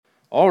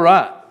All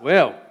right.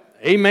 Well,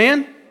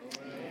 amen.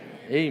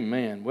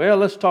 Amen. Well,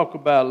 let's talk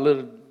about a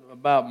little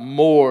about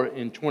more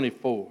in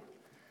 24.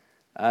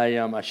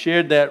 I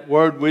shared that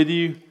word with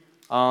you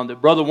that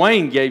Brother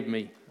Wayne gave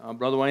me.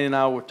 Brother Wayne and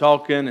I were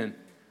talking,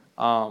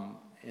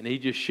 and he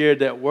just shared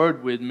that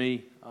word with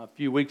me a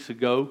few weeks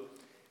ago,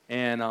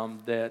 and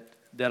that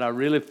I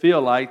really feel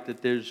like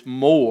that there's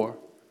more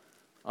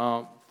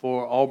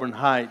for Auburn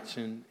Heights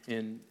in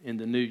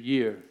the new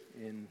year.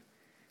 And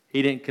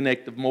he didn't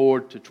connect the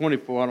more to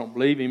 24, I don't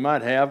believe. He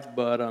might have,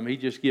 but he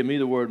just gave me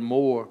the word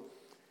more.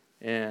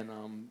 And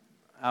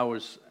I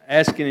was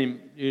asking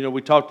him,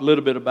 we talked a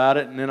little bit about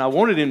it, and then I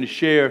wanted him to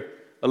share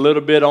a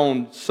little bit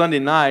on Sunday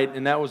night,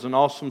 and that was an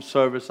awesome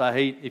service. I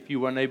hate if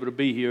you weren't able to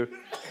be here.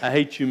 I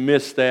hate you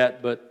missed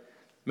that, but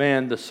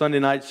man, the Sunday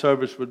night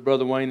service with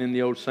Brother Wayne in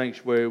the old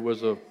sanctuary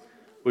was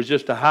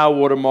just a high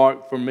water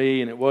mark for me,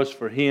 and it was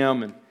for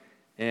him,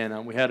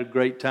 and we had a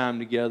great time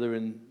together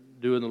and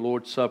doing the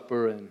Lord's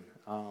Supper, and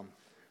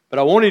but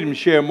I wanted him to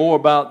share more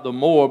about the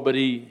more, but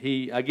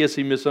I guess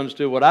he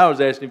misunderstood what I was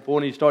asking for,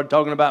 and he started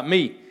talking about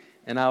me.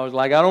 And I was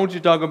like, I don't want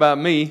you to talk about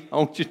me. I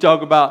want you to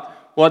talk about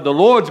what the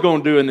Lord's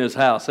going to do in this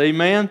house.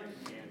 Amen?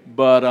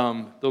 But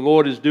the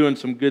Lord is doing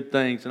some good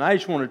things. And I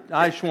just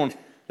want,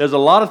 there's a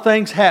lot of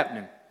things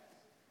happening,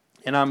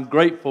 and I'm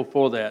grateful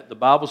for that. The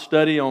Bible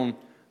study on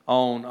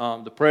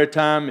the prayer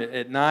time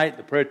at night,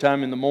 the prayer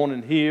time in the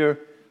morning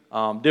here,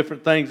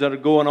 different things that are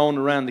going on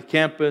around the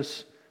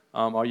campus.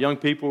 Our young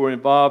people were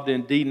involved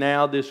in D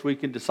Now this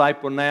weekend,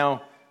 Disciple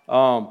Now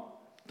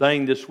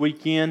thing this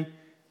weekend.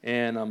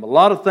 And a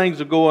lot of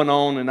things are going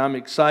on, and I'm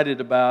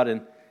excited about it.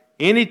 And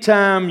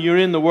anytime you're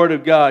in the Word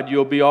of God,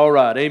 you'll be all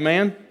right.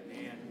 Amen?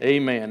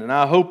 Amen. And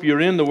I hope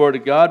you're in the Word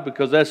of God,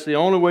 because that's the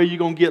only way you're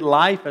going to get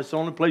life. That's the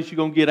only place you're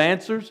going to get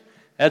answers.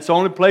 That's the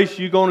only place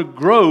you're going to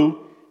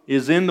grow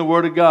is in the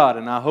Word of God.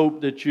 And I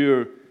hope that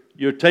you're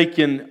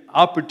taking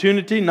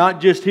opportunity, not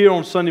just here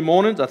on Sunday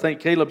mornings. I think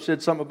Caleb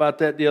said something about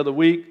that the other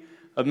week,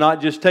 of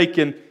not just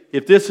taking,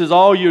 if this is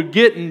all you're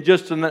getting,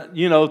 just a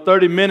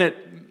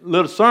 30-minute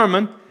little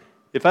sermon.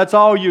 If that's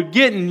all you're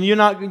getting, you're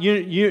not going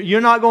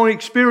to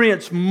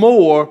experience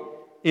more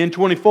in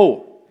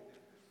 24.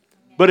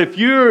 But if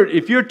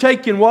you're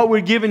taking what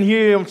we're giving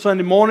here on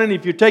Sunday morning,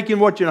 if you're taking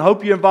what I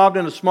hope you're involved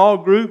in a small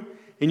group,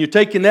 and you're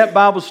taking that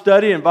Bible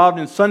study, involved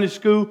in Sunday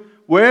school,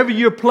 wherever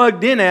you're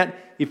plugged in at,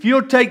 if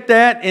you'll take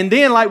that, and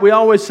then like we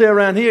always say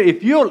around here,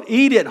 if you'll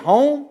eat at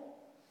home,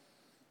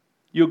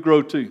 you'll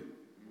grow too.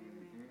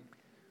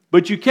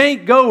 But you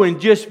can't go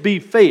and just be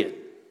fed.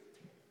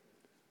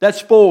 That's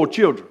spoiled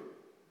children.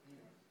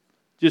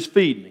 Just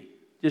feed me.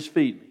 Just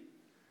feed me.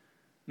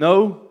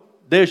 No,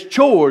 there's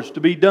chores to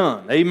be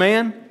done.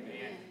 Amen?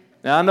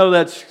 Now, I know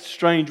that's a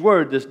strange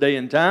word this day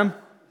and time.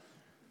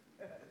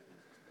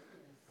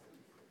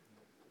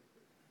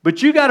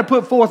 But you got to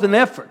put forth an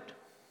effort.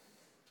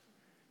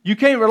 You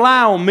can't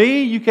rely on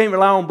me. You can't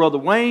rely on Brother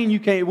Wayne. You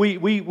can't.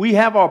 We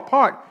have our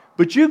part.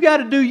 But you got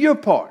to do your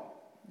part.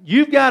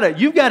 You've got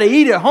to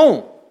eat at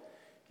home.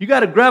 You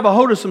got to grab a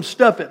hold of some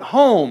stuff at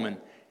home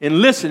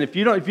and listen. If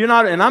you're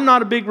not, and I'm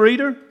not a big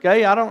reader,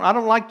 okay? I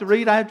don't like to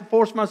read. I have to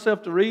force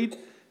myself to read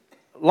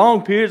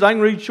long periods. I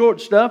can read short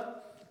stuff.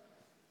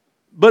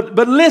 But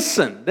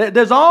listen,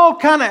 there's all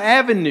kind of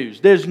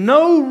avenues. There's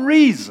no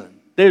reason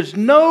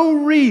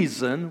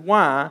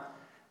why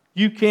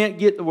you can't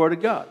get the Word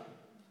of God.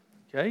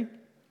 Okay?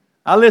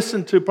 I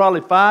listened to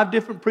probably 5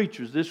 different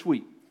preachers this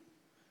week.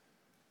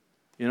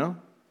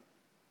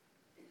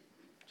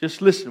 Just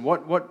listen.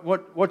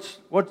 What's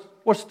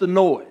the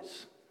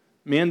noise?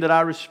 Men that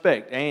I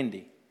respect.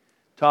 Andy,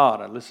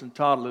 Todd. I listened to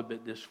Todd a little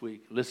bit this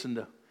week. I listened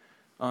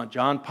to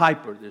John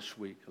Piper this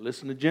week. I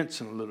listened to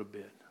Jensen a little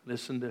bit. I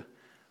listened to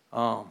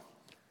I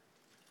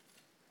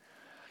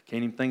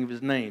can't even think of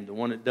his name. The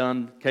one that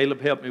done, Caleb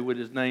helped me with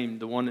his name.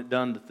 The one that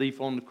done the thief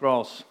on the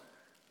cross.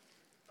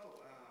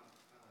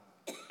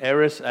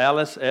 Ellis,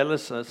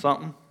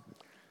 something.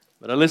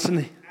 But I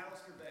listened to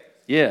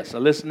yes, I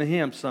listened to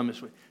him some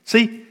this week.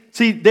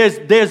 See,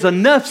 there's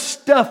enough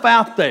stuff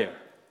out there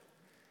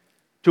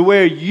to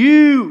where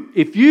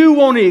if you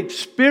want to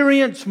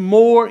experience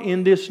more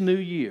in this new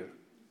year,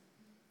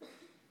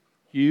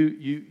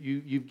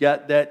 you've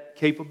got that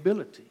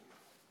capability.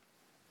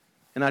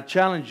 And I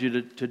challenge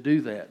you to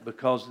do that,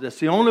 because that's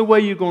the only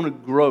way you're going to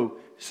grow.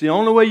 It's the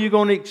only way you're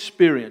going to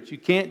experience. You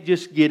can't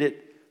just get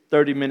it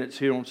 30 minutes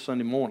here on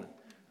Sunday morning.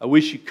 I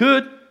wish you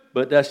could,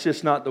 but that's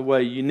just not the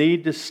way. You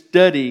need to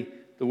study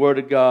the Word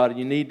of God, and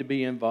you need to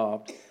be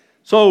involved.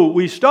 So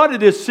we started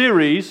this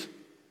series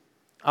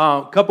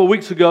a couple of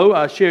weeks ago.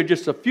 I shared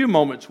just a few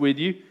moments with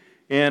you,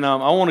 and I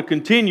want to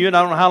continue it.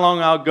 I don't know how long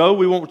I'll go.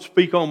 We won't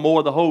speak on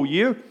more the whole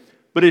year,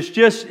 but it's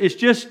just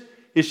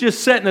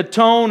setting a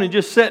tone and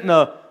just setting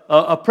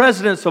a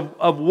precedence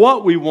of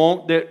what we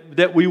want,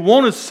 that we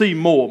want to see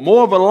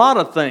more of a lot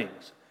of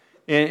things.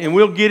 And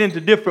we'll get into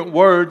different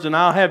words, and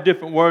I'll have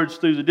different words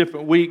through the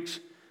different weeks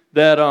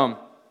that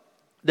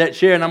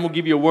share, and I'm going to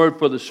give you a word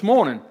for this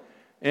morning,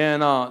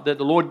 and that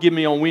the Lord gave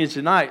me on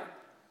Wednesday night.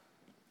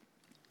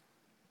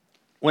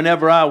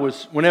 Whenever I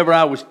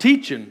was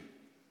teaching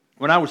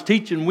when I was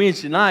teaching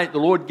Wednesday night, the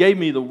Lord gave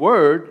me the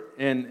word,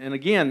 and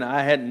again,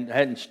 I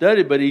hadn't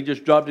studied, but He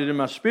just dropped it in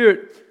my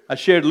spirit. I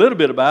shared a little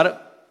bit about it.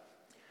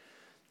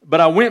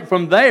 But I went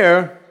from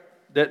there,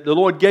 that the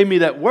Lord gave me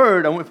that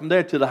word, I went from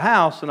there to the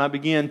house, and I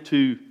began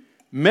to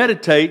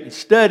meditate and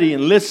study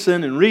and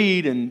listen and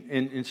read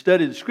and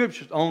study the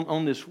Scriptures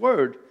on this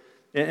word.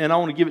 And I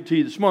want to give it to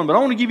you this morning. But I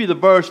want to give you the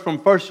verse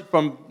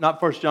from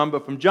not 1 John,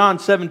 but from John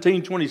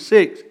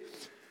 17:26,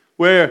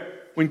 where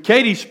when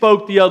Katie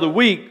spoke the other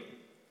week,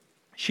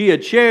 she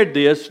had shared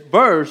this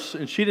verse,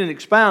 and she didn't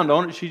expound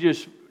on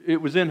it.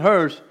 It was in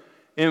hers.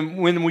 And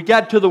when we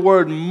got to the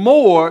word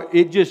more,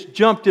 it just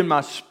jumped in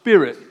my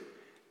spirit.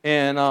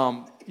 And,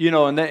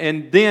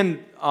 and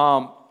then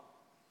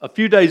a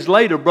few days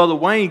later, Brother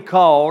Wayne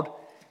called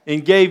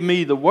and gave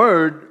me the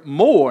word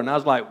more. And I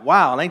was like,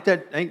 wow,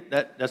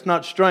 that's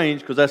not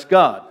strange, because that's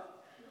God.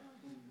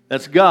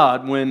 That's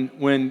God.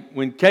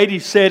 When Katie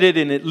said it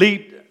and it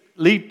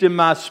leaped in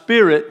my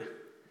spirit,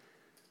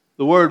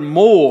 the word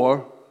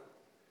more.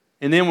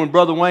 And then when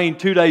Brother Wayne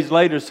 2 days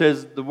later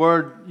says the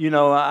word,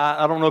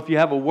 I don't know if you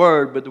have a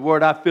word, but the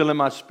word I feel in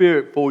my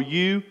spirit for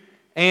you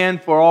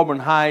and for Auburn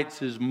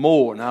Heights is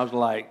more. And I was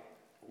like,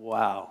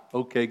 wow,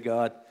 okay,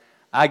 God,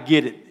 I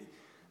get it.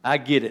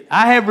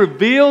 I have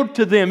revealed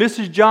to them, this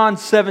is John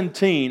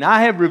 17,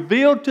 I have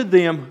revealed to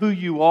them who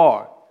you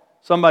are.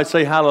 Somebody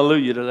say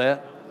hallelujah to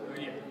that.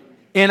 Hallelujah.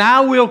 And I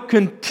will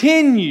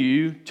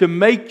continue to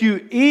make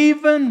you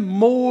even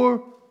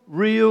more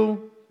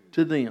real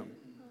to them.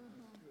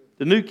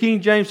 The New King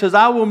James says,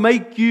 I will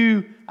make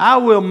you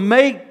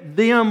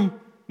known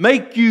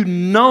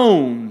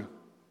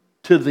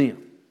to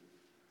them.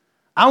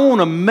 I want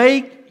to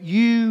make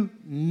you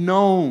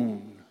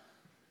known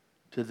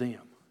to them.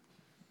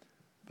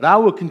 But I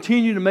will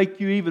continue to make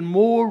you even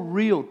more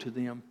real to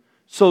them,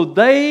 so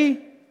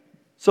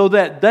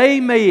that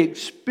they may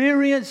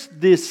experience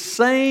this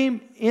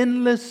same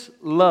endless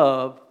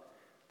love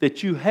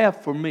that you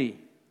have for me.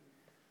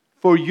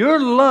 For your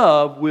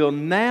love will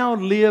now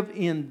live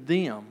in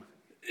them,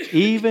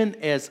 even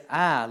as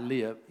I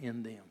live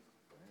in them.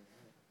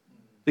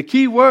 The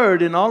key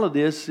word in all of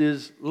this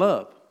is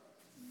love.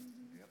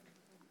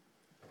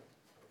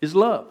 Is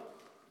love.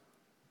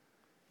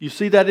 You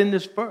see that in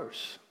this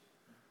verse.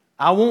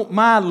 I want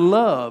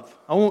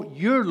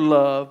your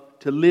love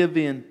to live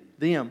in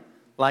them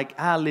like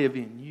I live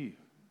in you.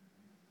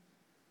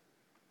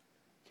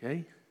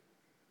 Okay?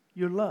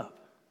 Your love.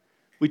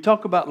 We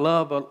talk about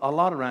love a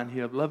lot around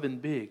here, of loving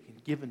big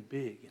and giving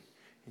big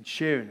and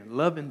sharing and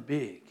loving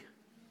big.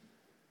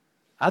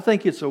 I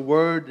think it's a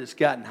word that's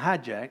gotten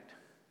hijacked.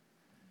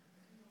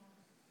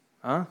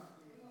 I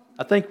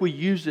think we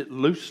use it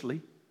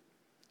loosely.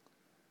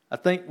 I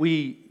think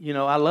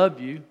I love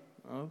you.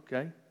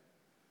 Okay.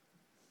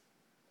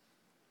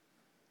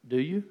 Do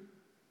you?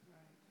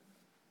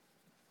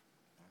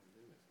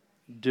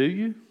 Do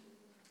you?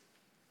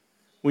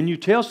 When you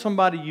tell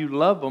somebody you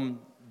love them,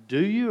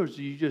 do you, or are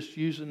you just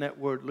using that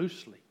word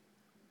loosely?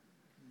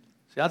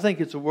 See, I think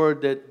it's a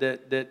word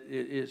that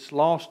it's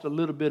lost a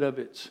little bit of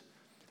its...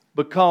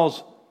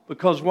 Because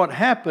what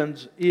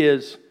happens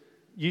is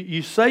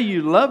you say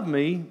you love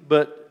me,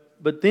 but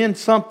then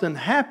something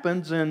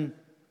happens, and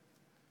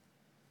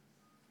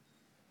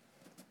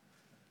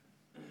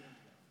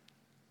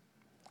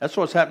that's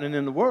what's happening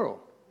in the world.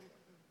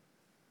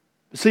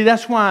 See,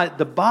 that's why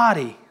the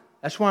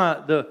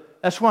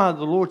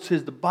Lord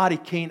says the body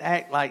can't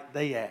act like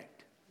they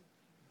act.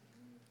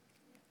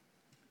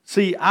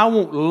 See, I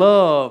want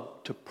love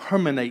to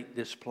permeate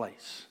this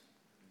place.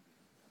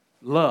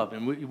 Love,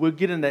 and we'll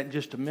get into that in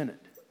just a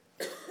minute,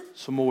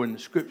 some more in the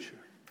Scripture.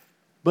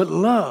 But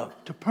love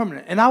to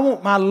permanent. And I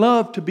want my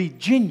love to be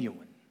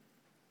genuine.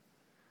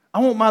 I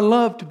want my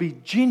love to be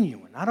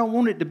genuine. I don't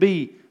want it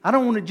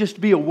just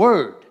to be a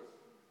word.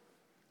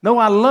 No,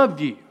 I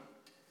love you.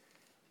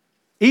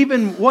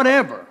 Even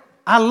whatever.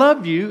 I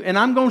love you, and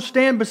I'm going to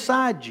stand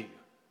beside you.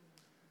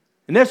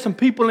 And there's some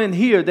people in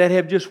here that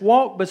have just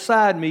walked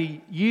beside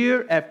me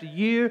year after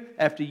year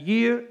after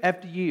year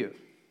after year.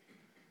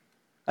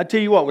 I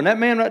tell you what, when that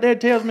man right there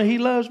tells me he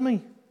loves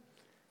me,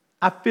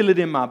 I feel it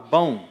in my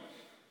bone.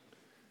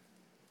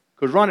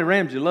 Because Ronnie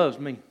Ramsey loves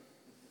me.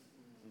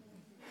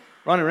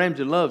 Ronnie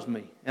Ramsey loves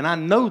me. And I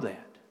know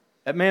that.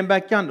 That man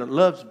back yonder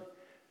loves me.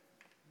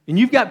 And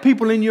you've got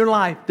people in your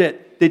life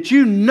that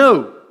you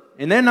know,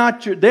 and they're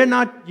not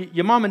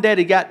your mom and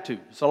daddy got to.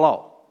 It's a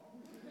law.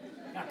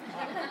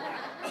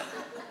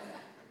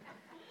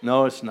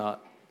 No, it's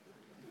not.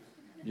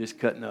 Just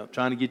cutting up,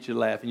 trying to get you to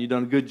laugh, and you've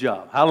done a good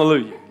job.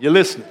 Hallelujah. You're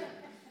listening.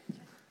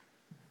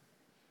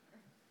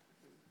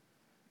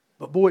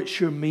 But boy, it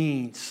sure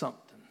means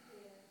something.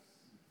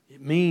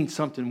 It means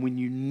something when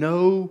you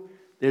know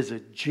there's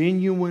a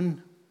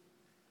genuine,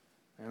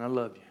 and I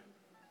love you.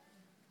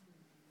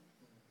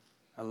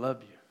 I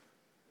love you.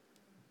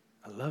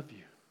 I love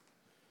you.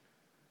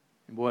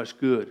 And boy, it's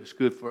good. It's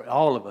good for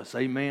all of us,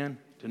 amen,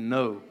 to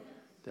know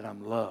that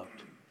I'm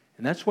loved.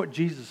 And that's what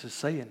Jesus is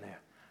saying there.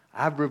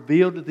 I've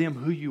revealed to them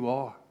who you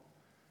are.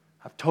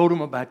 I've told them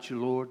about you,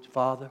 Lord,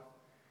 Father.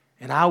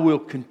 And I will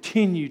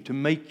continue to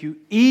make you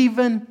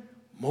even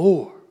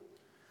more.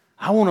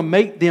 I want to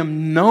make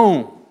them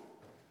known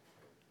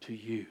to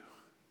you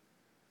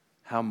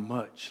how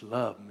much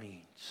love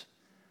means,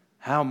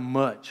 how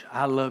much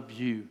I love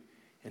you,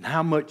 and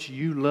how much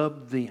you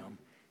love them,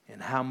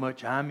 and how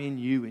much I'm in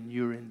you and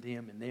you're in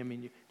them and them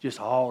in you. Just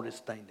all this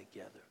thing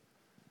together.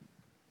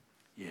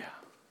 Yeah.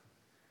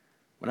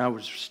 When I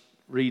was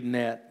reading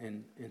that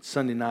and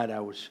Sunday night I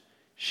was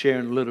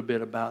sharing a little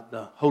bit about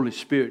the Holy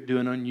Spirit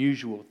doing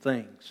unusual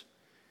things.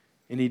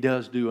 And He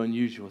does do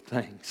unusual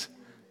things.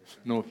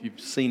 I don't know if you've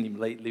seen Him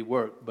lately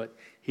work, but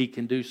He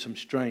can do some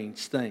strange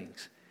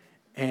things.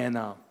 And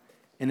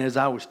as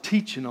I was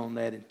teaching on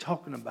that and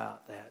talking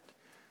about that,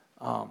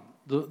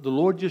 the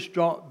Lord just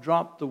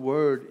dropped the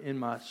word in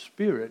my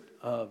spirit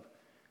of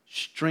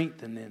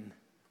strengthening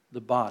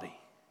the body.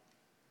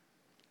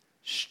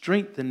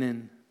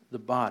 Strengthening the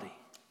body.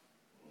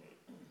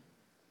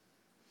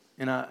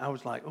 And I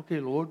was like, okay,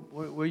 Lord,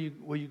 where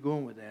you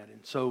going with that?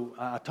 And so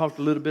I talked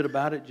a little bit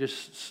about it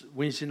just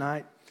Wednesday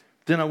night.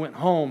 Then I went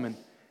home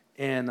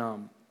and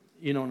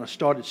I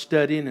started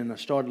studying and I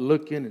started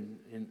looking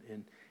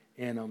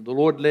and the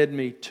Lord led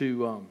me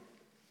to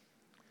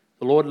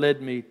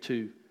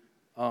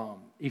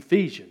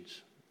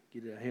Ephesians.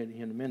 Get it ahead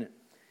here in a minute.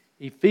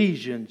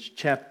 Ephesians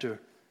chapter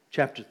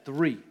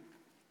 3.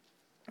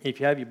 If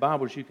you have your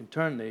Bibles, you can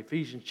turn to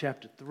Ephesians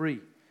chapter 3.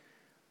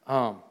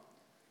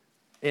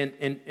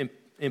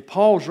 And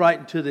Paul's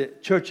writing to the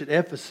church at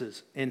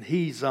Ephesus, and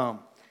he's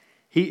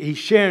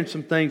sharing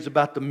some things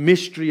about the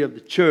mystery of the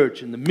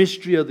church and the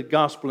mystery of the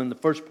gospel in the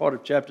first part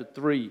of chapter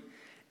 3.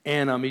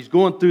 And he's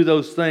going through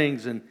those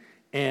things, and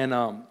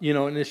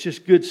it's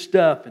just good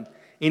stuff. And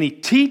he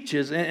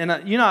teaches, I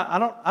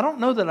don't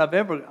know that I've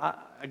ever,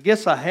 I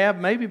guess I have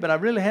maybe, but I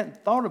really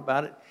hadn't thought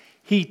about it.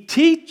 He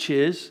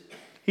teaches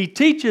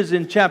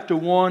in chapter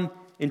 1,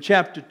 in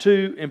chapter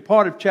 2, and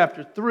part of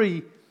chapter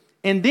 3,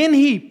 and then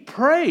he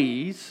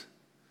prays.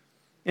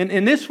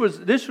 And this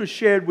was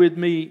shared with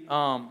me.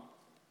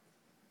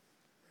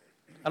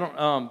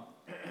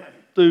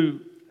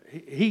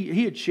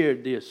 He had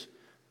shared this.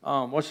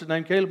 What's his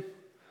name, Caleb?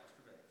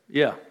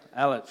 Yeah,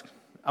 Alex.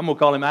 I'm gonna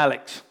call him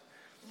Alex.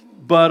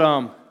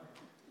 But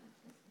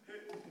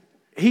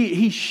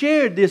he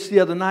shared this the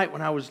other night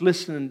when I was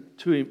listening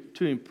to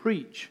him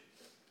preach.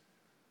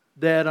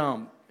 That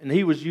and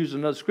he was using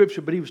another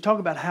scripture, but he was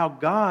talking about how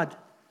God,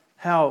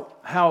 how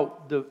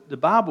the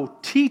Bible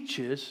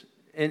teaches.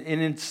 And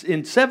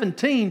in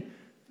 17,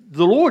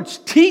 the Lord's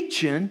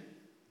teaching,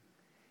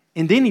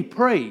 and then He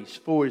prays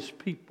for His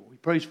people. He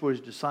prays for His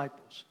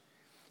disciples.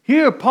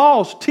 Here,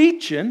 Paul's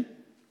teaching.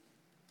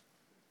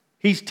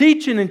 He's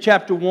teaching in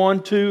chapter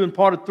 1, 2, and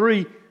part of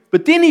 3.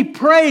 But then he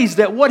prays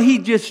that what he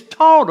just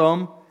taught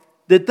them,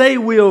 that they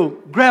will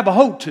grab a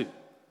hold to.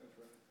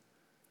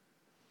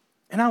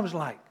 And I was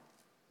like,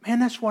 man,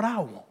 that's what I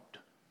want.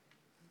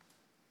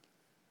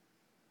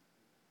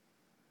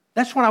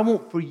 That's what I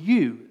want for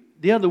you.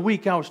 The other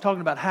week I was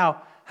talking about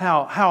how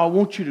I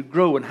want you to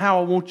grow and how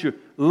I want your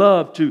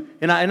love to,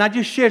 and I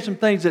just shared some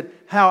things that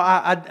how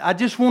I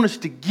just want us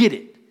to get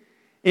it.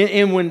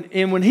 And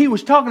when he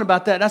was talking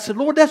about that, I said,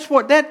 Lord,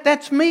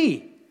 that's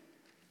me.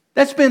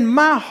 That's been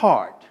my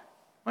heart.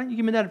 Why didn't you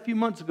give me that a few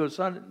months ago?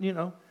 So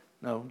no,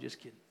 I'm just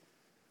kidding.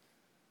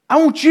 I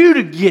want you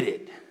to get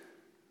it.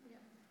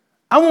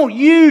 I want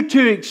you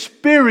to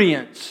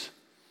experience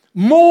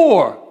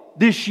more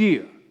this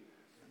year.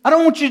 I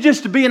don't want you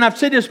just to be, and I've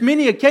said this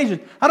many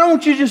occasions, I don't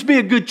want you to just be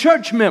a good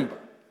church member.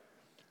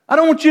 I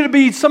don't want you to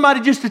be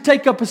somebody just to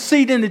take up a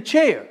seat in the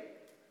chair.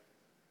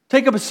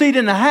 Take up a seat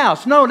in the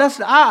house. No,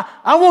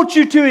 I want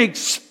you to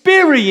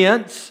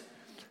experience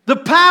the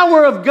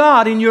power of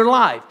God in your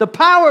life. The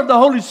power of the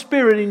Holy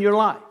Spirit in your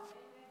life.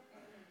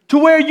 To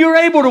where you're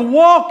able to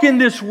walk in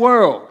this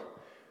world.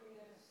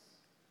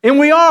 And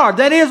we are.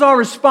 That is our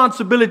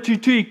responsibility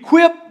to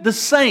equip the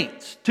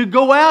saints to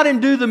go out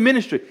and do the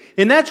ministry.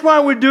 And that's why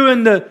we're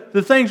doing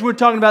the things we're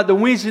talking about the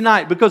Wednesday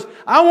night. Because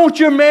I want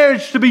your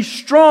marriage to be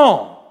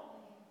strong.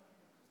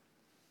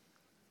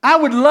 I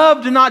would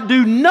love to not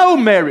do no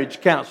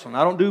marriage counseling.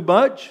 I don't do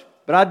much,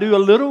 but I do a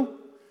little.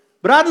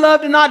 But I'd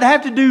love to not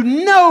have to do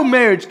no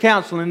marriage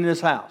counseling in this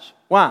house.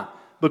 Why?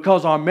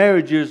 Because our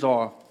marriages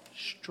are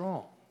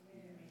strong.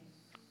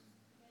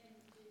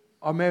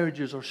 Our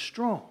marriages are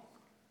strong.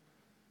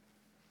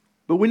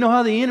 But we know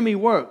how the enemy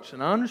works,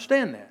 and I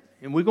understand that.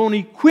 And we're going to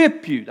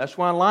equip you. That's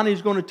why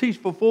Lonnie's going to teach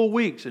for 4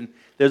 weeks. And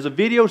there's a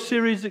video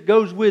series that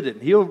goes with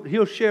it.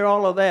 He'll share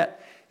all of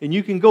that. And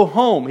you can go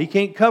home. He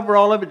can't cover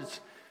all of it.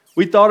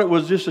 We thought it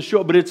was just a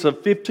short, but it's a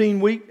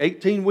 15-week,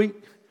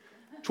 18-week,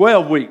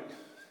 12-week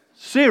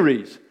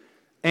series.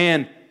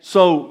 And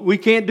so we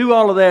can't do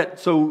all of that.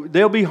 So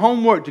there'll be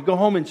homework to go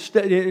home and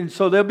study. And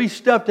so there'll be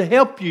stuff to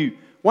help you.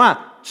 Why?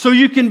 So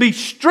you can be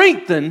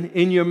strengthened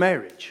in your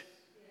marriage.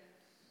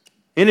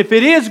 And if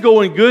it is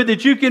going good,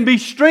 that you can be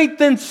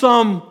strengthened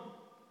some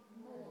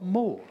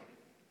more.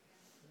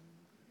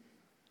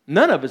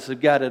 None of us have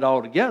got it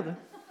all together.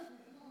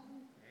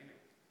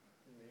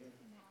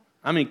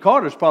 I mean,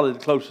 Carter's probably the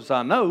closest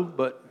I know,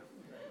 but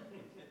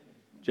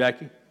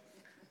Jackie,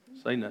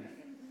 say nothing.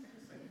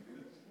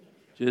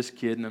 Just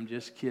kidding, I'm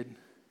just kidding.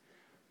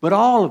 But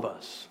all of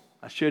us,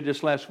 I shared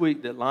this last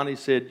week that Lonnie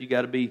said you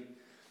got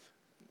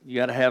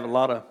to have a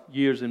lot of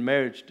years in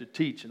marriage to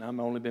teach, and I've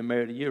only been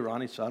married a year,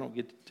 Ronnie, so I don't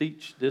get to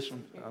teach this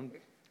one.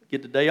 I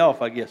get the day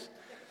off, I guess.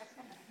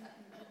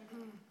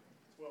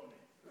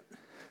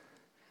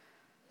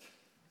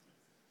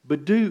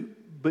 But do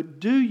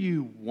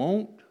you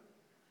want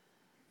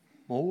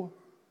more?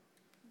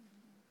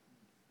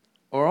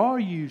 Or are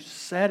you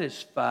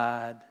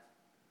satisfied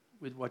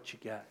with what you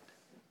got?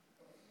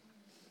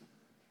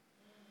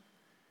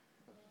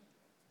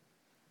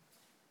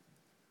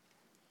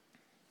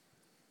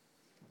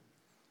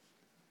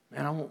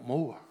 Man, I want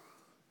more.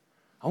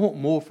 I want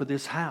more for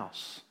this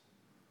house.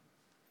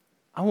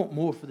 I want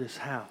more for this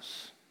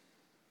house.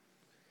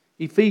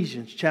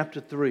 Ephesians chapter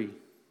 3.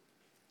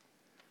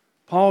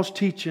 Paul's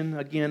teaching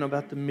again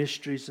about the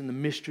mysteries and the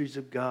mysteries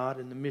of God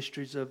and the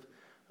mysteries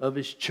of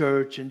His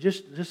church and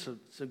just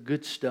some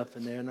good stuff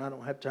in there. And I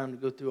don't have time to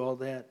go through all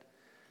that.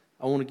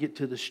 I want to get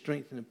to the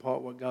strengthening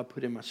part, what God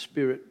put in my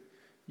spirit.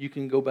 You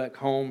can go back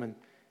home and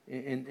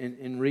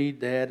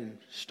read that and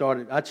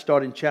I'd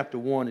start in chapter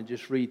 1 and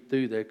just read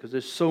through there because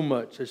there's so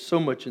much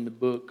in the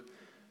book.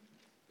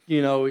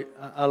 You know,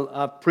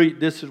 I preach.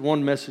 This is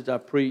one message I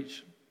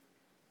preach.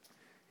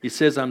 He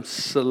says I'm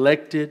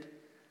selected.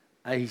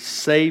 He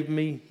saved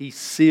me. He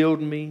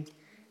sealed me.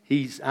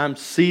 I'm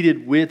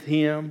seated with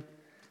Him.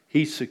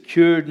 He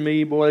secured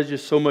me. Boy, there's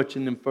just so much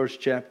in them first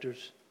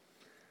chapters.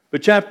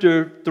 But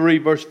chapter 3,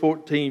 verse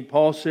 14,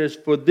 Paul says,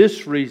 for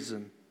this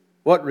reason.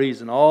 What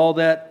reason? All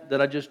that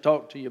I just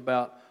talked to you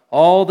about.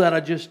 All that I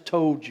just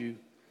told you.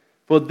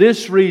 For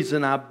this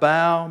reason I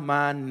bow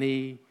my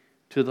knee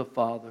to the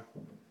Father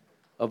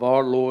of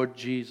our Lord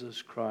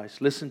Jesus Christ.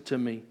 Listen to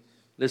me.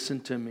 Listen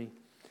to me.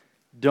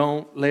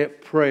 Don't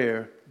let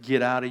prayer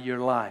get out of your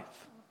life.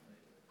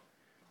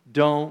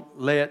 Don't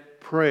let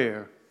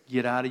prayer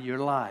get out of your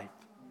life.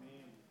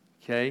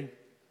 Okay?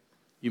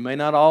 You may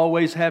not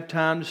always have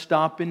time to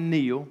stop and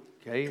kneel.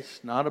 Okay?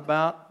 It's not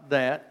about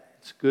that.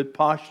 It's good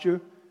posture.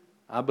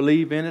 I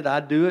believe in it. I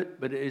do it.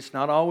 But it's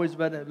not always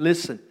about that.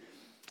 Listen.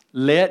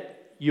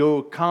 Let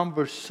your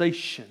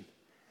conversation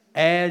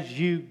as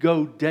you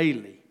go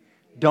daily.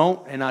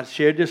 Don't, and I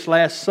shared this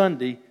last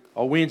Sunday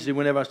or Wednesday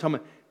whenever I was talking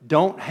about,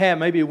 don't have,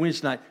 maybe a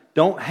Wednesday night,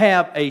 don't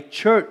have a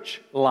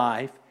church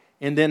life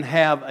and then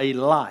have a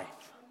life.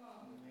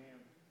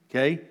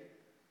 Okay?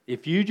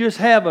 If you just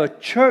have a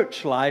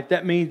church life,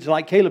 that means,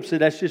 like Caleb said,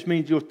 that just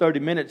means you're 30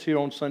 minutes here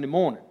on Sunday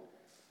morning.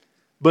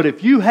 But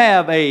if you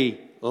have a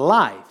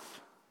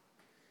life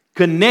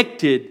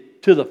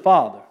connected to the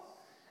Father,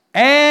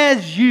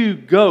 as you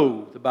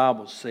go, the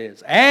Bible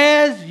says,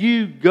 as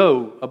you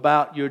go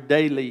about your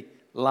daily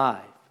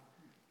life,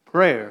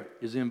 prayer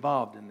is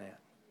involved in that.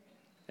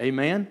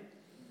 Amen?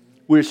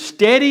 We're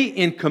steady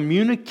in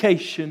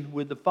communication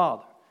with the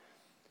Father.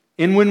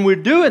 And when we're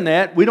doing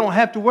that, we don't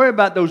have to worry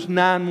about those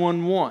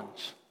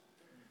 911s.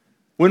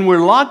 When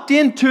we're locked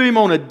into Him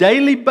on a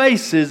daily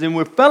basis and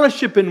we're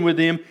fellowshipping with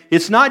Him,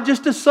 it's not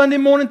just a Sunday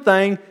morning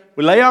thing.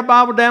 We lay our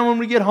Bible down when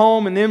we get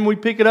home and then we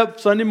pick it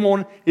up Sunday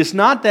morning. It's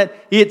not that.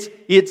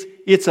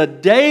 It's a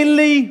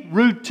daily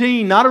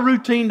routine. Not a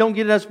routine, don't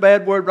get it, that's a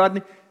bad word,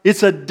 Rodney.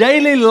 It's a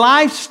daily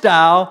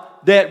lifestyle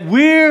that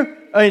we're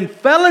in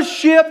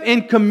fellowship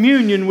and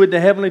communion with the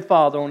Heavenly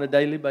Father on a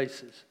daily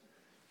basis.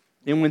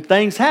 And when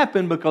things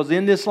happen, because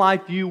in this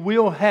life you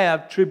will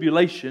have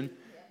tribulation,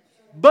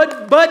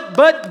 but God.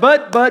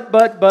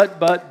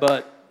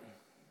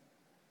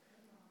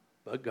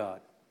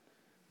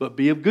 But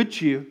be of good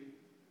cheer.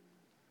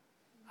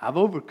 I've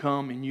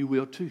overcome and you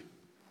will too.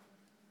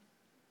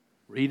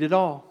 Read it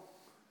all.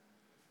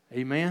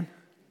 Amen.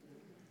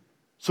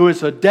 So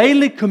it's a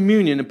daily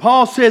communion. And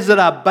Paul says that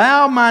I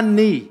bow my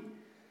knee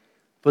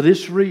for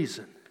this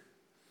reason,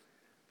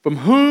 from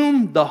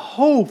whom the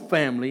whole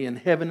family in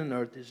heaven and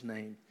earth is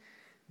named,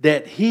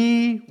 that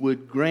He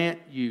would grant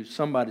you.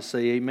 Somebody say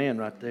amen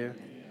right there.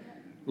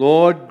 Amen.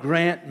 Lord,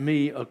 grant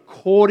me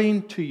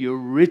according to your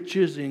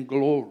riches in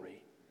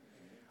glory.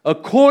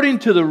 According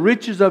to the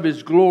riches of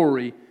His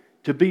glory,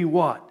 to be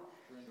what?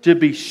 To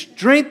be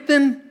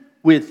strengthened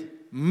with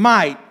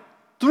might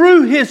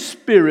through His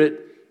Spirit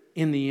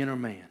in the inner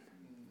man.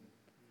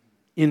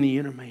 In the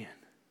inner man.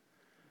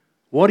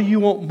 What do you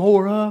want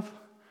more of?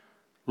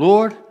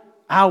 Lord,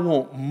 I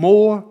want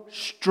more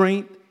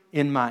strength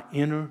in my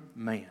inner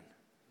man.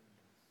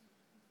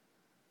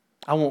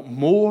 I want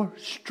more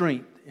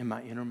strength in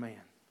my inner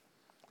man.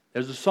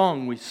 There's a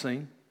song we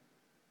sing,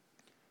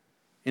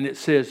 and it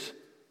says,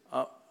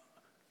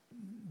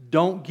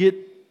 don't get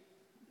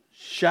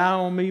shy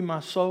on me, my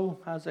soul.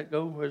 How's that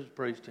go? Where's the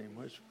praise team?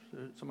 Where's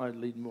somebody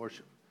leading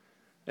worship?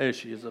 There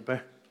she is up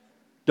there.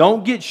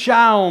 Don't get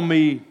shy on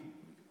me.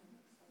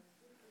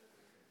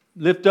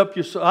 Lift up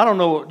your soul. I don't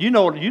know.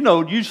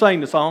 You sang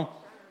the song.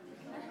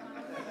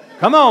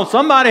 Come on,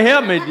 somebody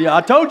help me. I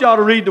told y'all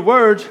to read the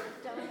words.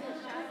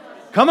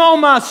 Come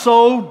on, my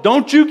soul.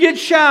 Don't you get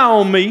shy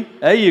on me.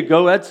 There you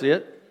go. That's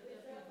it.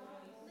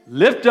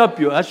 Lift up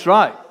your, that's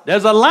right.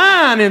 There's a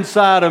lion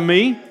inside of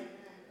me.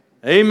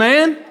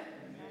 Amen?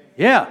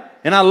 Yeah.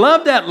 And I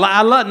love that.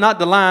 I love, not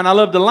the lion, I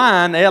love the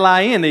line,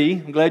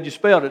 L-I-N-E. I'm glad you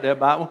spelled it there,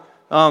 Bible.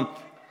 I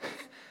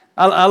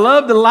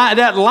love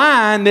that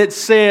line that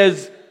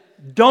says,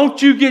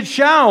 don't you get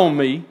shy on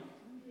me.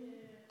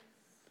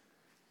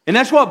 And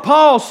that's what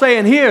Paul's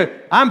saying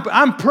here.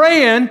 I'm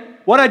praying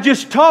what I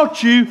just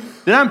taught you,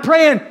 that I'm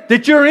praying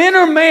that your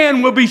inner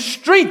man will be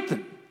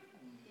strengthened.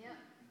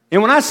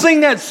 And when I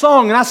sing that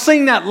song and I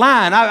sing that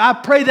line, I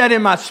pray that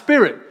in my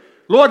spirit.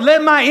 Lord,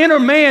 let my inner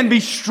man be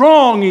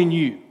strong in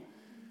you.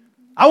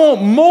 I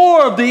want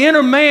more of the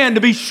inner man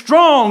to be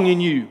strong in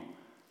you.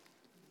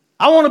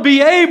 I want to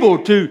be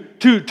able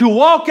to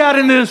walk out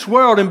into this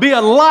world and be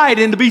a light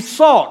and to be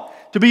salt,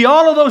 to be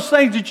all of those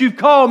things that you've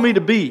called me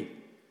to be.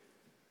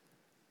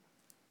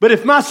 But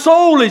if my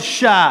soul is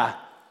shy,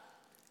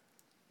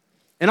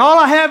 and all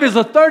I have is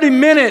a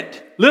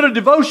 30-minute little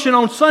devotion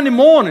on Sunday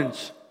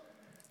mornings,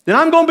 then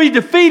I'm going to be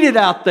defeated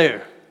out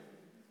there.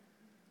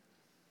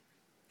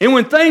 And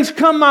when things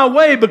come my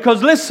way,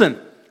 because listen,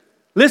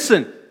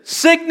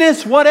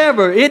 sickness,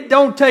 whatever, it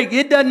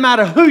doesn't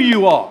matter who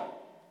you are.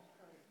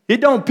 It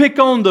don't pick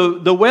on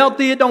the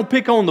wealthy, it don't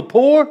pick on the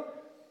poor.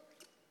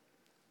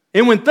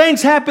 And when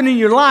things happen in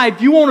your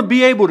life, you want to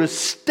be able to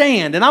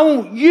stand. And I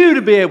want you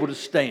to be able to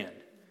stand.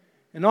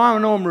 And I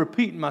know I'm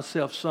repeating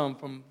myself some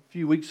from a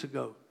few weeks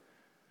ago.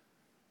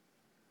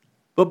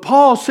 But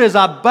Paul says,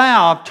 I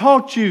bow, I've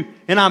taught you,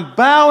 and I'm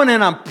bowing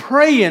and I'm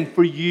praying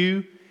for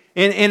you.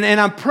 And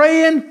I'm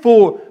praying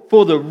for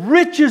the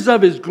riches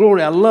of His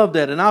glory. I love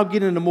that. And I'll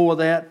get into more of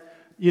that,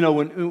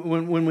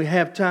 when we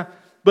have time.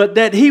 But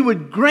that He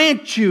would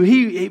grant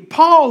you.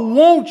 Paul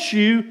wants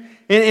you,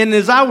 and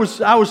as I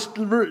was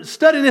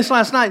studying this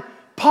last night,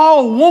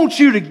 Paul wants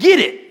you to get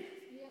it.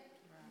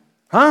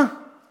 Huh?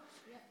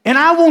 And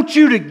I want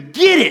you to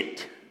get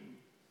it.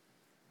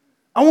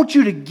 I want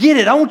you to get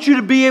it. I want you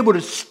to be able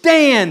to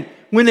stand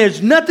when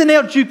there's nothing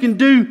else you can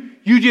do.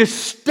 You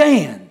just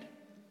stand.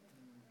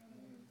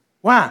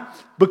 Why?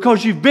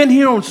 Because you've been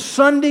here on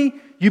Sunday.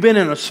 You've been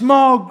in a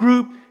small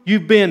group.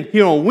 You've been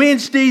here on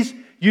Wednesdays.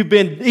 You've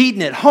been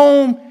eating at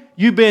home.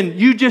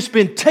 You've just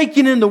been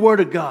taking in the Word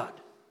of God.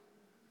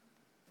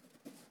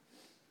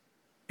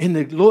 And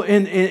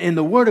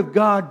the Word of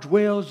God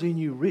dwells in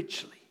you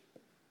richly.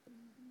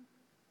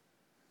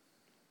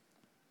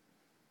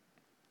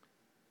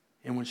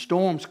 And when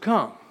storms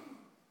come,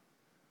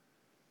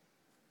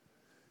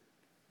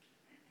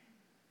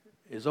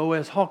 as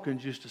O.S.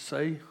 Hawkins used to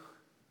say,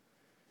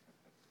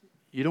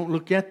 you don't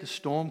look at the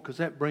storm because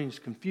that brings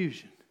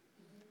confusion.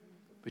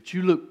 But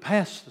you look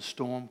past the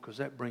storm because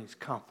that brings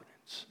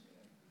confidence.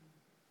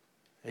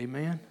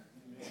 Amen?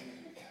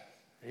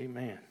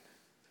 Amen.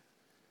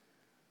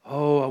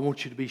 Oh, I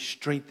want you to be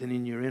strengthened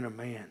in your inner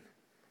man,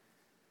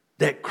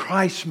 that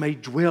Christ may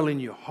dwell in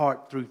your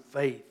heart through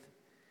faith.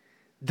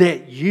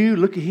 That you,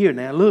 look at here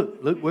now,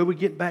 look where we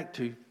get back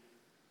to.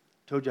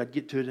 Told you I'd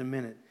get to it in a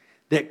minute.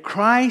 That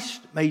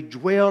Christ may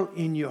dwell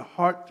in your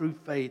heart through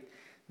faith.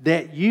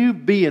 That you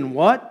being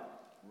what?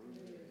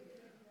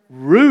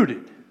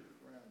 Rooted.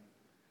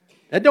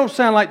 That don't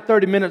sound like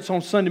 30 minutes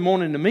on Sunday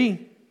morning to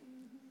me.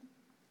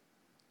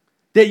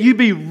 That you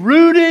be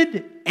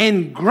rooted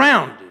and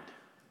grounded.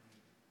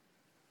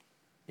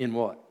 In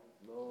what?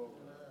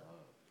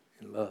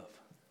 In love.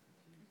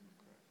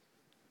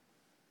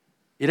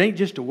 It ain't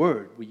just a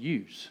word we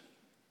use.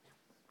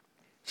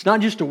 It's not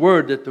just a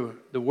word that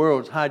the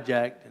world's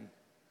hijacked and,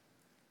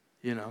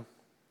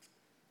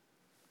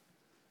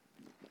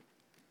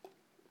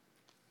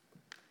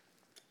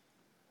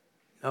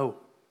 No.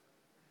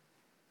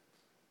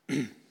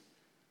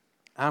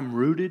 I'm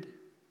rooted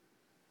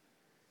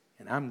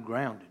and I'm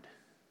grounded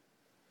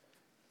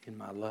in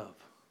my love.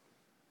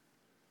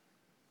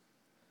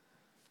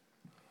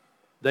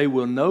 They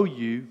will know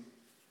you.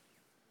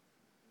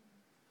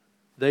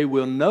 They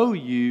will know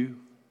you.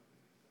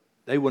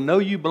 They will know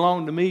you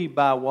belong to me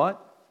by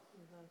what?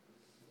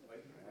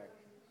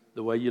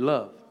 The way you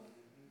love.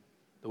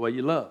 The way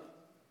you love.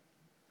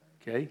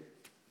 Okay?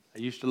 I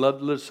used to love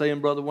the little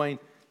saying, Brother Wayne,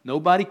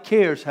 nobody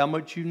cares how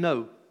much you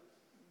know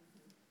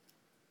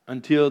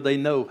until they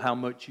know how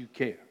much you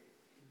care.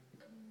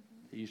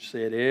 He used to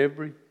say it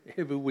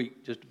every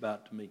week just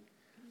about to me.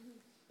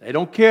 They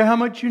don't care how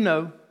much you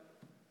know.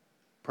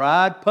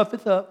 Pride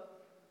puffeth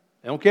up.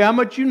 They don't care how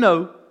much you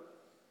know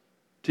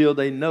till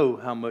they know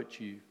how much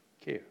you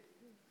care.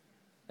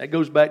 That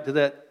goes back to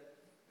that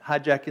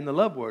hijacking the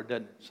love word,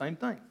 doesn't it? Same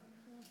thing.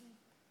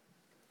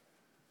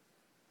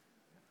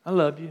 I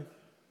love you.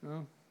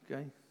 Oh,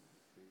 okay.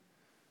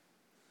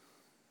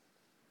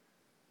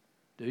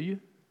 Do you?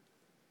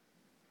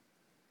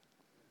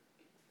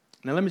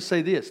 Now let me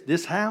say this.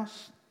 This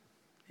house,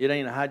 it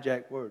ain't a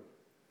hijacked word.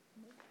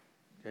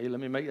 Okay, let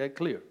me make that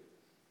clear.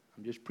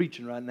 I'm just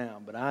preaching right now,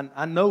 but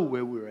I know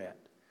where we're at.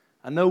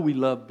 I know we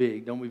love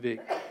big, don't we, Vic?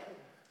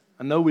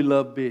 I know we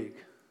love big.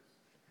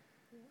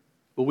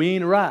 But we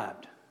ain't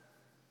arrived.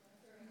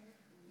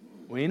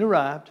 We ain't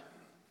arrived.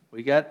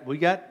 We got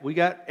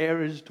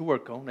areas to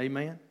work on.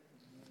 Amen.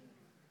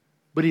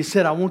 But he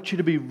said, I want you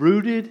to be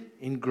rooted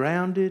and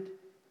grounded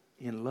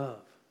in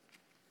love.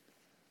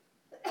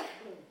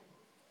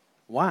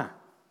 Why?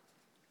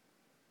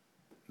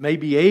 May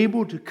be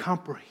able to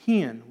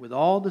comprehend with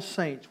all the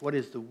saints what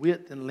is the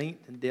width and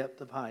length and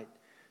depth of height.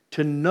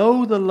 To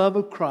know the love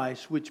of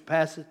Christ which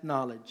passeth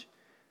knowledge.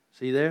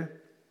 See there?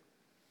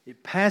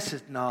 It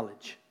passeth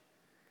knowledge.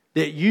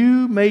 That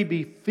you may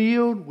be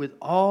filled with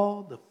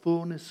all the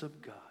fullness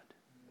of God.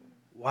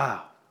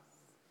 Wow.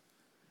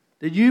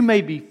 That you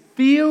may be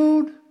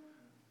filled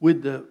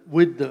with the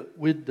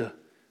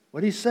what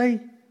did he say?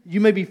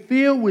 You may be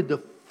filled with the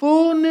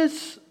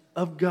fullness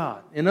of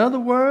God. In other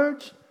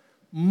words,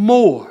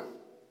 more.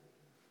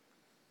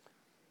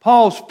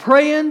 Paul's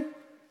praying,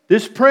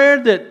 this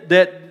prayer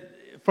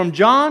that from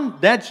John,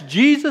 that's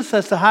Jesus.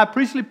 That's the high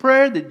priestly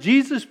prayer that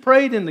Jesus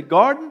prayed in the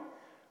garden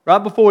right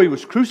before he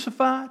was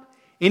crucified.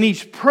 And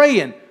he's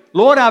praying,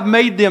 Lord, I've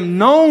made them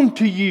known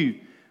to you,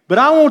 but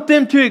I want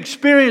them to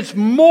experience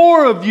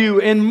more of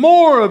you and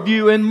more of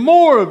you and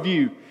more of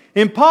you.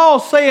 And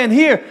Paul's saying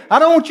here, I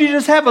don't want you to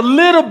just have a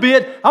little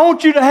bit. I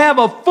want you to have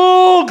a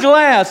full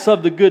glass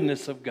of the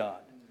goodness of God.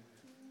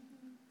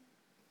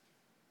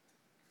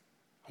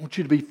 I want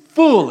you to be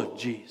full of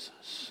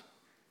Jesus.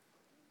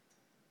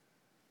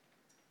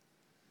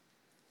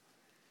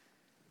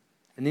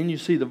 And then you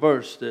see the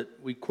verse that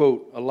we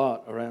quote a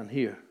lot around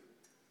here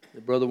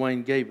that Brother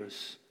Wayne gave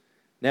us.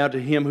 Now to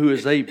him who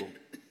is able.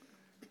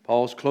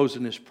 Paul's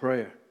closing his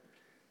prayer.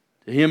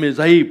 To him is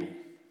able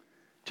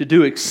to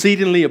do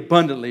exceedingly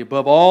abundantly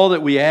above all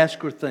that we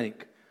ask or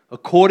think,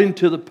 according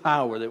to the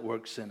power that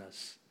works in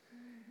us.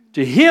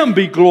 To him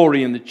be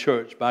glory in the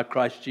church by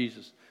Christ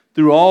Jesus,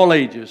 through all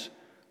ages,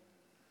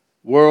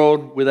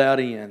 world without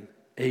end.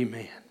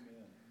 Amen.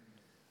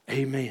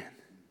 Amen.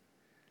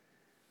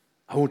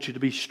 I want you to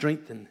be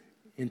strengthened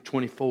in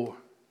 24.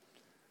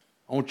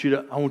 I want you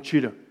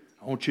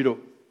to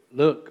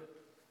look.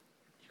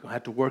 You're going to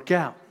have to work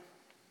out.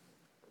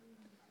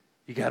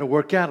 You got to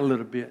work out a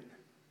little bit.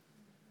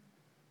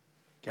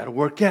 Got to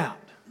work out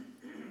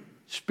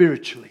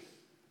spiritually.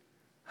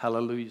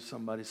 Hallelujah,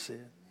 somebody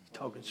said. He's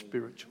talking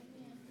spiritual.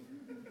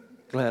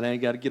 Glad I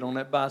ain't got to get on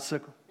that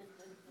bicycle.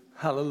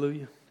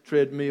 Hallelujah.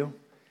 Treadmill.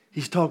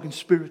 He's talking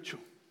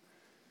spiritual.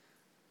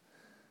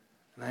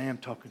 And I am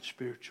talking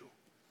spiritual.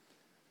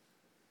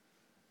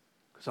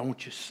 Because I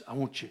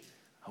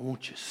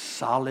want you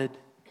solid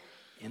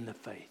in the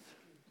faith.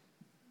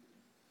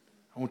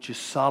 I want you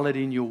solid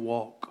in your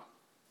walk.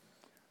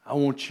 I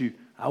want you,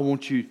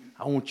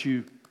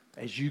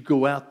 as you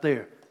go out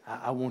there,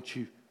 I want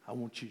you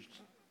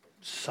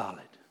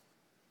solid.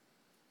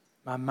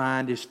 My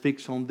mind is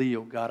fixed on thee,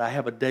 oh God. I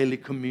have a daily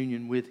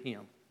communion with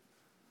him.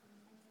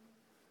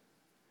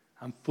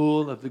 I'm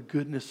full of the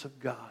goodness of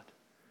God.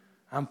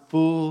 I'm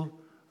full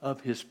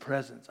of his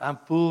presence. I'm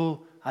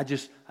full. I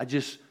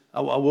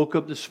woke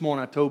up this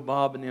morning. I told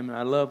Bob and them, and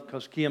I love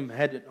because Kim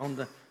had it on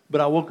the.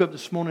 But I woke up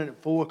this morning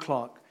at 4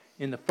 o'clock,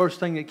 and the first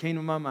thing that came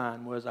to my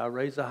mind was I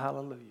raised a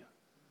hallelujah.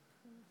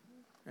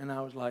 And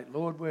I was like,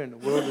 Lord, where in the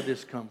world did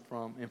this come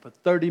from? And for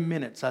 30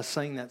 minutes I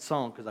sang that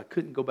song because I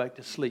couldn't go back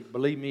to sleep.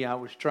 Believe me, I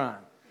was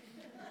trying.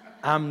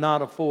 I'm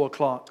not a 4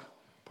 o'clock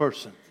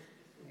person.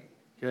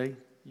 Okay?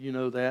 You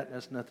know that.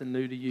 That's nothing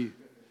new to you.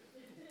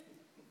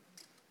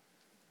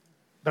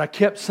 But I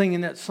kept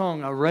singing that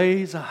song. I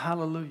raise a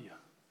hallelujah.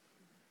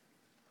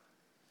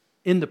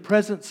 In the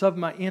presence of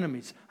my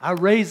enemies, I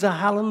raise a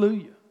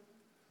hallelujah.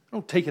 I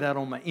don't take it out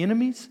on my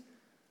enemies.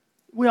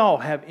 We all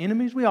have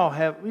enemies. You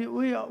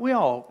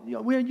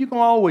can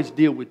always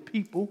deal with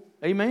people.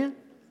 Amen?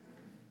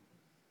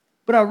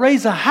 But I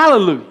raise a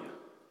hallelujah.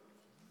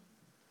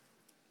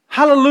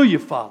 Hallelujah,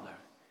 Father.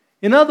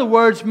 In other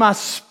words, my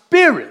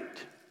spirit.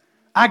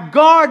 I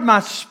guard my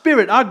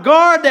spirit. I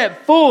guard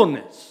that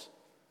fullness.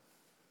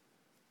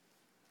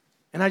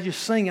 And I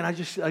just sing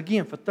and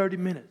again, for 30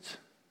 minutes.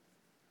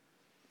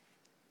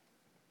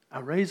 I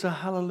raise a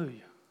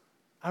hallelujah.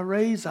 I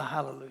raise a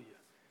hallelujah.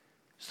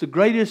 It's the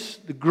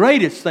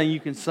greatest thing you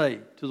can say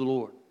to the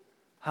Lord.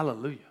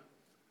 Hallelujah.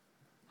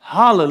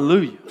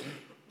 Hallelujah.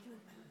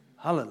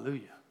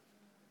 Hallelujah.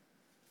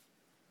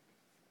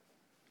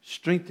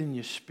 Strengthen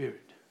your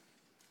spirit.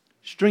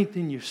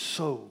 Strengthen your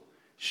soul.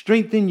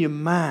 Strengthen your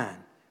mind.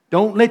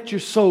 Don't let your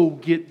soul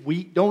get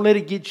weak. Don't let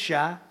it get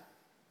shy.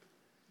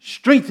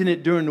 Strengthen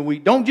it during the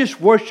week. Don't just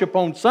worship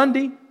on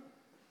Sunday.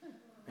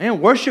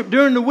 And worship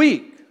during the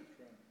week.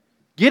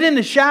 Get in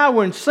the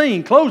shower and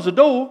sing. Close the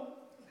door.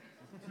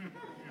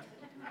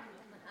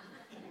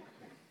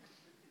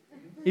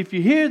 If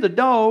you hear the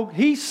dog,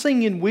 he's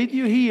singing with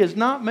you. He is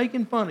not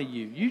making fun of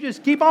you. You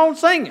just keep on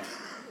singing.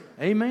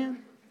 Amen.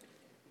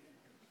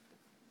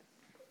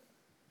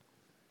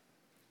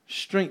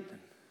 Strengthen.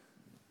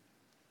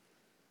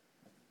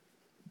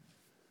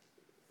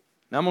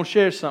 Now I'm going to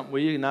share something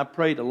with you, and I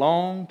prayed a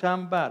long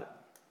time about it.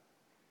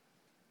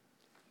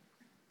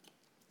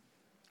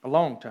 A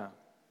long time.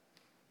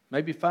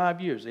 Maybe 5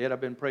 years Ed, I've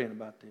been praying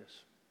about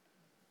this.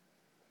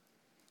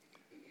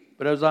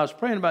 But as I was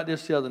praying about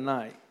this the other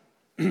night,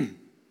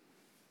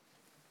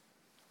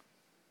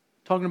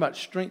 talking about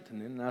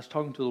strengthening, and I was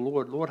talking to the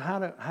Lord. Lord,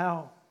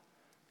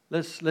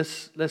 let's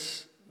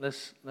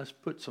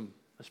put some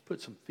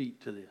feet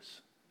to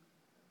this.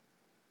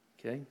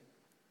 Okay?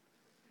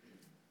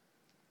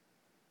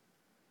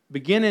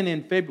 Beginning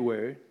in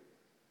February,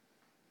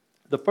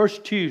 the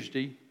first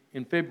Tuesday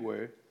in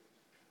February,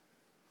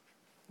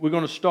 we're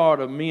going to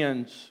start a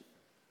men's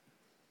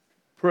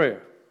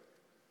prayer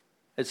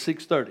at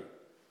 6:30.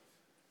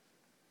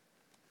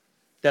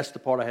 That's the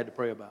part I had to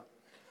pray about.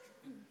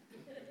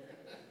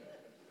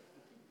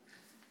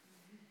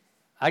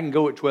 I can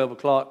go at 12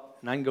 o'clock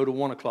and I can go to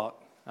 1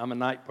 o'clock. I'm a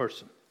night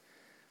person.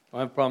 I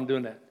don't have a problem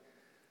doing that.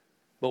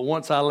 But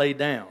once I lay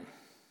down,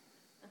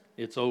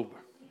 it's over.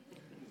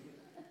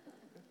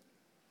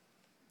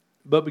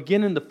 But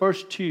beginning the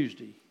first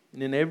Tuesday, and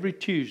then every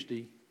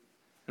Tuesday,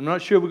 I'm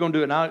not sure we're going to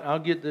do it, and I'll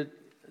get the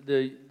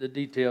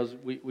details.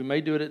 We may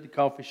do it at the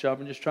coffee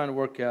shop. I'm just trying to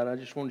work out. I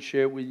just want to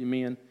share it with you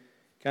men,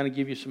 kind of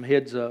give you some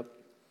heads up.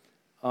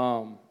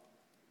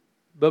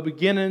 But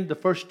beginning the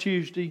first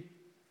Tuesday,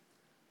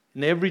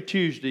 and every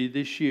Tuesday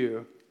this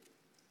year,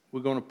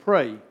 we're going to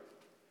pray.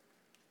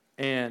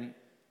 And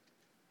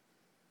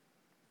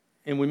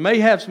we may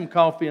have some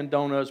coffee and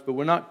donuts, but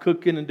we're not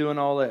cooking and doing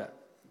all that.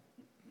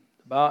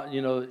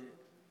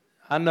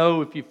 I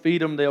know if you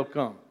feed them, they'll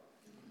come.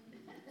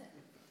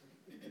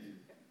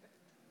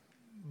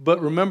 But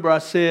remember, I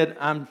said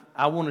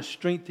I want to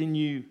strengthen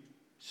you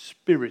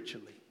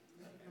spiritually.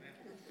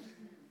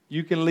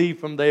 You can leave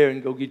from there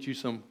and go get you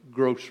some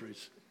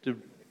groceries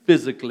to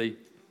physically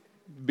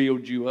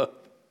build you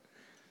up.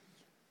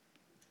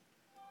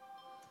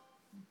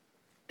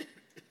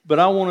 But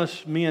I want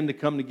us men to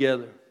come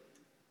together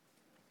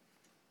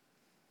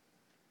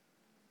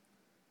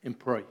and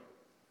pray.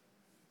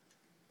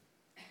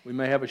 We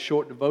may have a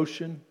short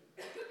devotion,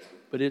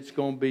 but it's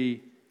going to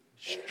be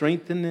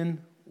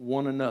strengthening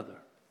one another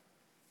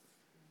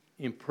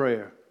in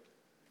prayer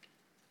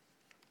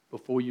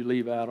before you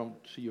leave out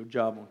to your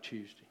job on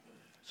Tuesday.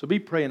 So be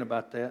praying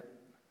about that.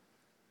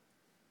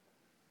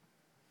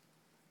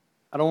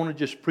 I don't want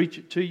to just preach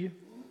it to you.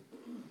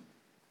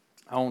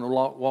 I want to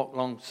walk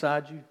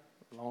alongside you,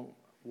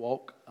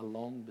 walk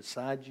along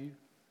beside you,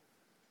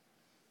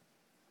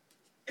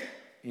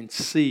 and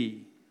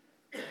see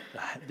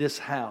this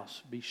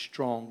house be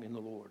strong in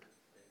the Lord.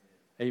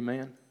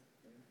 Amen.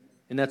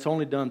 And that's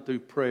only done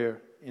through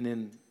prayer and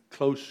in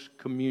close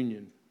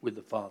communion with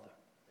the Father.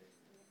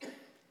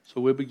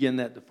 So we'll begin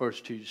that the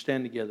first Tuesday.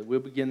 Stand together. We'll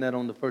begin that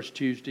on the first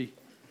Tuesday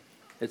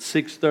at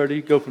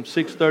 6:30. Go from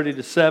 6:30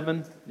 to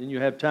 7. Then you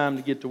have time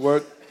to get to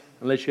work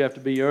unless you have to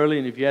be early.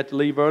 And if you have to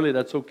leave early,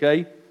 that's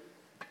okay.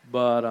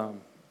 But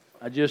I'm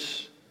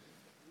just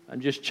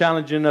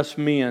challenging us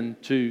men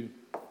to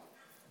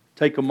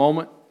take a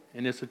moment.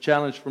 And it's a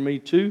challenge for me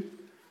too.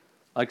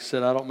 Like I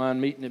said, I don't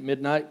mind meeting at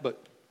midnight,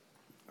 but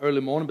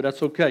early morning, but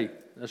that's okay.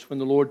 That's when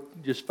the Lord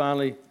just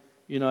finally,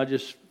 I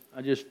just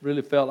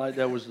really felt like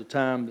that was the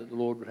time that the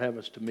Lord would have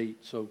us to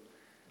meet. So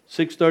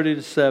 6:30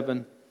 to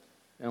 7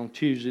 on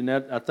Tuesday. And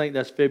I think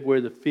that's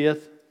February the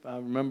 5th, if I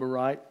remember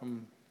right.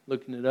 I'm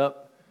looking it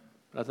up.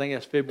 But I think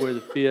that's February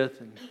the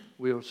 5th, and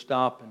we'll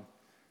stop and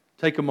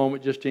take a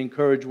moment just to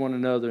encourage one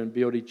another and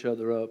build each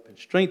other up and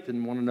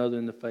strengthen one another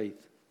in the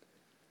faith.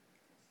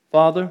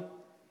 Father,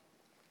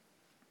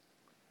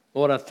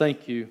 Lord, I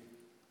thank you.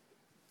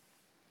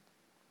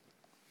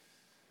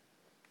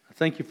 I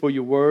thank you for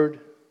your word.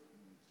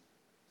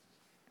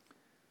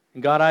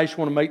 And God, I just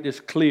want to make this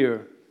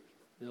clear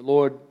that,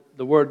 Lord,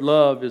 the word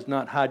love is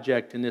not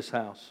hijacked in this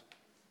house.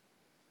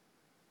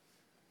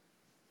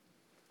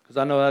 Because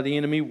I know how the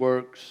enemy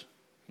works.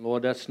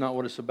 Lord, that's not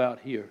what it's about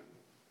here.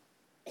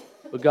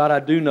 But God, I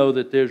do know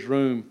that there's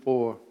room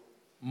for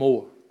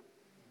more.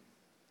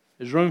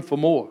 There's room for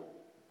more.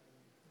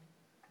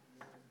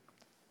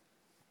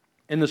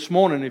 And this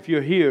morning, if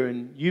you're here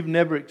and you've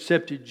never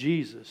accepted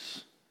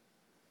Jesus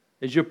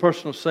as your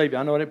personal Savior,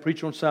 I know I didn't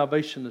preach on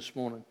salvation this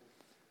morning,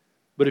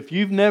 but if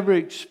you've never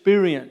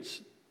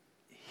experienced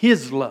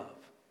His love,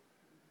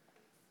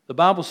 the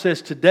Bible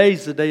says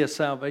today's the day of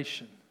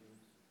salvation.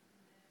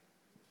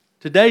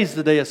 Today's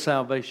the day of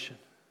salvation.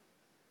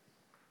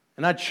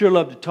 And I'd sure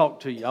love to talk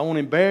to you. I won't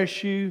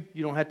embarrass you.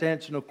 You don't have to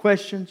answer no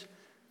questions.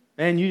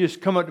 Man, you just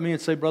come up to me and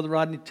say, Brother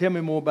Rodney, tell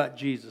me more about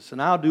Jesus. And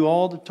I'll do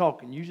all the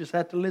talking. You just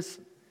have to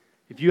listen.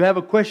 If you have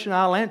a question,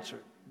 I'll answer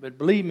it. But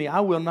believe me, I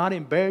will not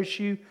embarrass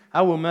you.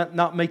 I will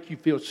not make you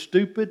feel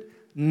stupid.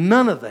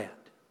 None of that.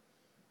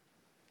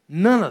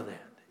 None of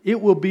that. It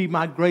will be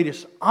my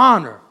greatest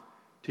honor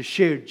to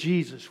share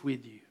Jesus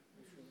with you.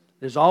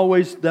 There's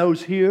always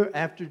those here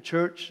after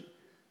church,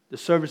 the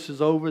service is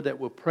over, that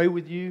will pray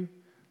with you.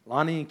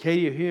 Lonnie and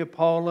Katie are here,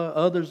 Paula,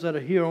 others that are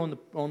here on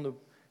the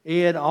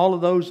Ed, all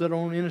of those that are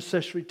on the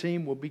intercessory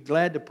team will be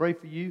glad to pray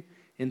for you.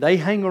 And they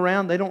hang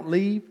around, they don't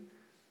leave.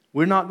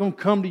 We're not going to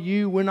come to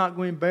you. We're not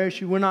going to embarrass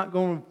you. We're not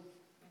going to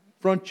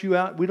front you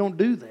out. We don't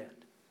do that.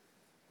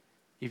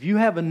 If you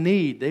have a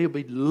need, they'll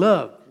be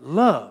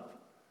love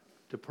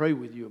to pray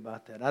with you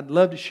about that. I'd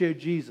love to share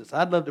Jesus.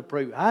 I'd love to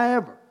pray with you.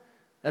 However,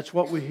 that's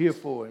what we're here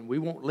for, and we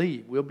won't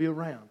leave. We'll be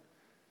around.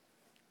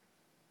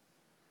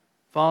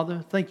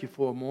 Father, thank you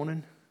for a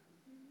morning.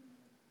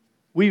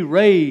 We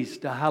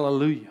raised a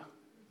hallelujah.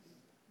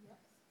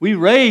 We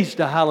raised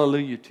a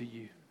hallelujah to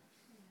you.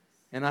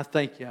 And I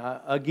thank you.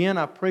 Again,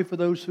 I pray for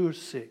those who are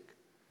sick.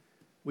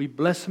 We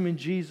bless them in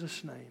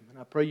Jesus' name. And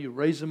I pray you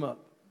raise them up.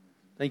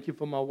 Thank you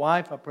for my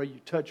wife. I pray you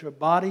touch her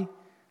body.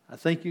 I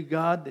thank you,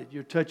 God, that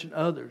you're touching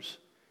others.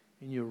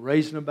 And you're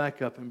raising them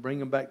back up and bring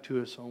them back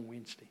to us on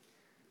Wednesday.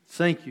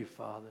 Thank you,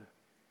 Father.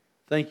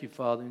 Thank you,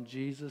 Father, in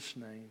Jesus'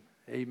 name.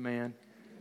 Amen.